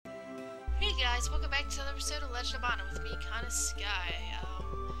guys, welcome back to another episode of Legend of Mana with me, Kinda Sky.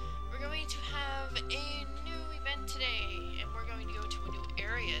 We're going to have a new event today, and we're going to go to a new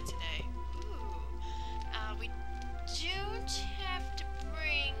area today. Ooh. We don't have to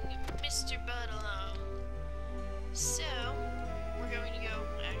bring Mr. Bud along. So, we're going to go,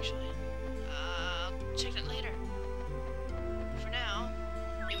 actually, check that later. For now,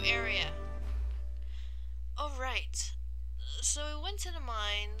 new area. Alright. So we went to the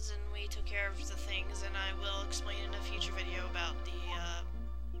mines and we took care of the things, and I will explain in a future video about the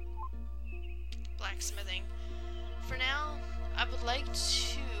blacksmithing. For now, I would like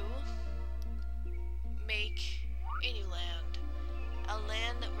to make a new land. A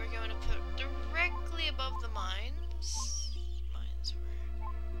land that we're going to put directly above the mines. Mines were...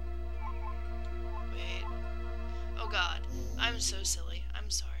 Wait. Oh god. I'm so silly. I'm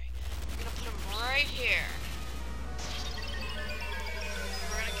sorry. We're going to put them right here.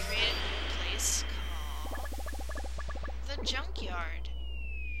 We're going to create a place called the Junkyard.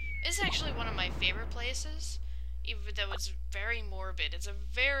 It's actually one of my favorite places, even though it's very morbid. It's a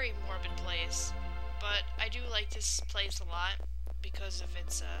very morbid place, but I do like this place a lot because of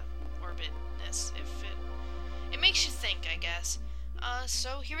its morbidness. It makes you think, I guess.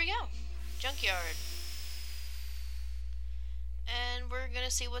 So here we go. Junkyard. And we're going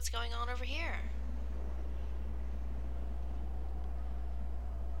to see what's going on over here.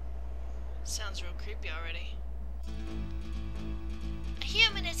 Sounds real creepy already. A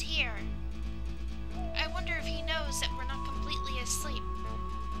human is here. I wonder if he knows that we're not completely asleep.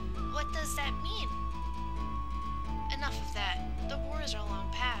 What does that mean? Enough of that. The wars are long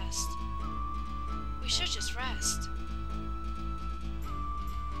past. We should just rest.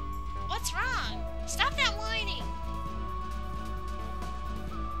 What's wrong? Stop that whining!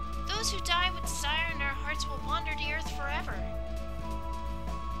 Those who die with desire in their hearts will wander the earth forever.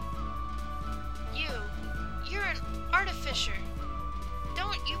 You're an artificer.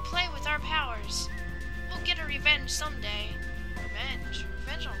 Don't you play with our powers. We'll get a revenge someday. Revenge?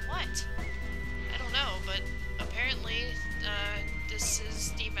 Revenge on what? I don't know, but apparently, this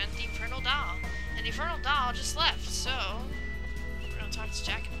is the event, the Infernal Doll. And the Infernal Doll just left, so we're gonna talk to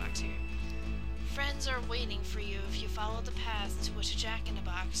Jack-in-the-Box here. Friends are waiting for you if you follow the path to which a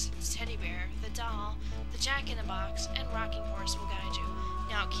Jack-in-the-Box, Teddy Bear, the Doll, the Jack-in-the-Box, and Rocking Horse will guide you.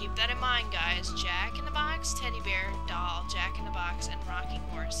 Now keep that in mind, guys. Jack-in-the-Box, Teddy Bear, Doll, Jack-in-the-Box, and Rocking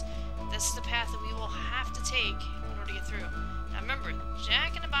Horse. This is the path that we will have to take in order to get through. Now remember,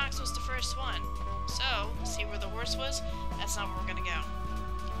 Jack-in-the-Box was the first one. So, see where the horse was? That's not where we're gonna go.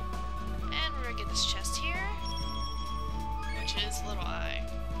 And we're gonna get this chest here, which is Little Eye.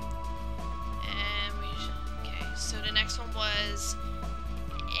 And okay, so the next one was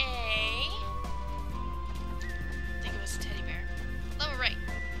I think it was a teddy bear. Lower right.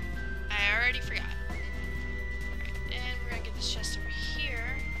 I already forgot. Alright, and we're gonna get this chest over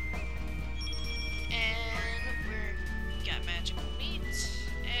here. And we got magical meat.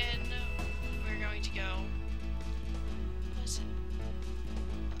 And we're going to go... What is it?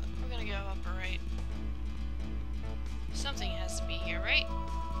 We're gonna go upper right. Something has to be here, right?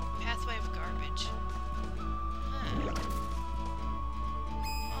 Pathway of garbage. Huh.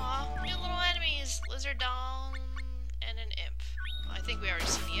 Aw, new little enemies. Lizard doll and an imp. Well, I think we already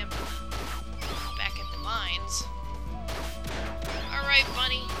seen the imp back at the mines. Alright,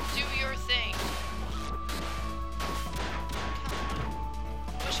 bunny, do your thing. Come on.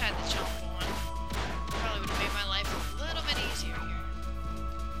 Wish I had the jump one. Probably would have made my life a little bit easier here.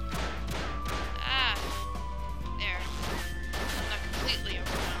 Ah. There. I'm not completely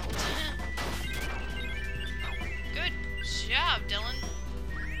overwhelmed. Good job, Dylan.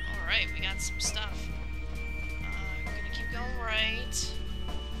 Alright, we got some stuff. Gonna keep going right.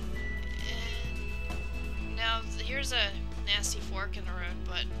 And now here's a nasty fork in the road,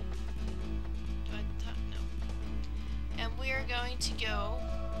 but do I no. And we are going to go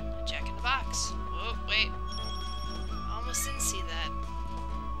Jack-in-the-Box. Oh, wait. Almost didn't see that.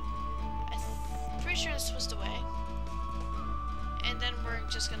 I'm pretty sure this was the way. And then we're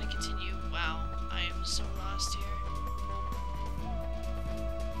just gonna continue. Wow, I am so lost here.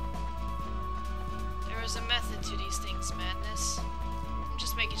 There is a method to these things, madness. I'm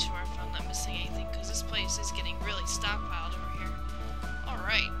just making sure if I'm not missing anything, because this place is getting really stockpiled over here.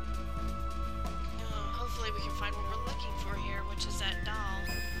 Alright. Hopefully we can find what we're looking for here, which is that doll.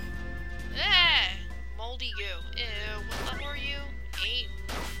 Ah! Moldy goo. Ew, what level are you? 8?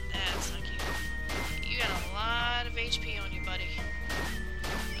 That's not cute. You got a lot of HP on you, buddy.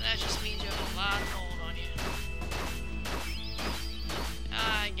 That just means you have a lot of mold on you.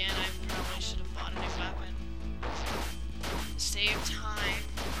 Again, I probably should have bought a new weapon. Save time.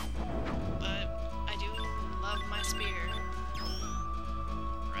 But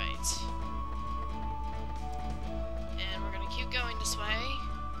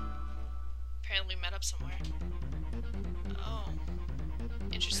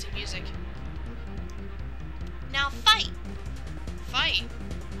music. Now fight! Fight?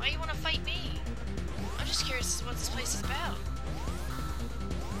 Why do you want to fight me? I'm just curious what this place is about.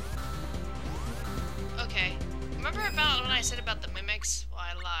 Okay. Remember about when I said about the mimics? Well,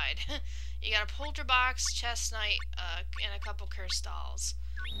 I lied. You got a polter box, chest knight, and a couple cursed dolls.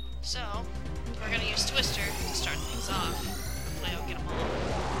 So, we're gonna use Twister to start things off. Hopefully I'll get them all.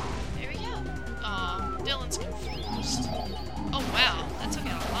 There we go. Aw, Dylan's confused. Oh wow, that took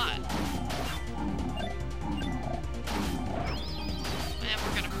out a lot. And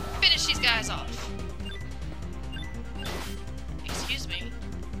we're gonna finish these guys off. Excuse me.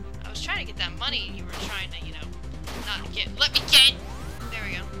 I was trying to get that money you were trying to, you know, not get. Let me get! There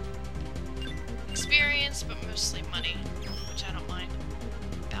we go. Experience, but mostly money, which I don't mind.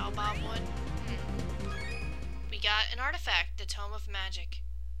 Baobab wood. We got an artifact, the Tome of Magic.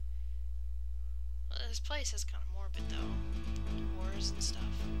 Well, this place is kind of morbid, though. Wars and stuff.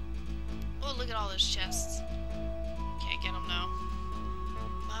 Oh, look at all those chests. Can't get them now.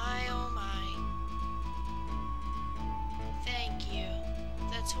 My, oh my. Thank you.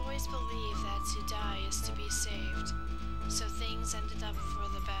 The toys believe that to die is to be saved, so things ended up for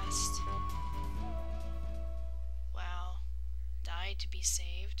the best. Wow. Die to be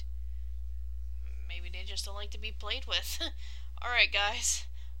saved? Maybe they just don't like to be played with. Alright, guys.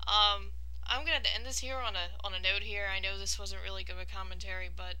 I'm gonna end this here on a note here. I know this wasn't really good of a commentary,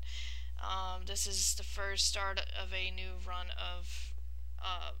 but this is the first start of a new run of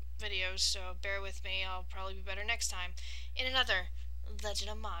videos, so bear with me. I'll probably be better next time in another Legend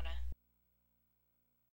of Mana.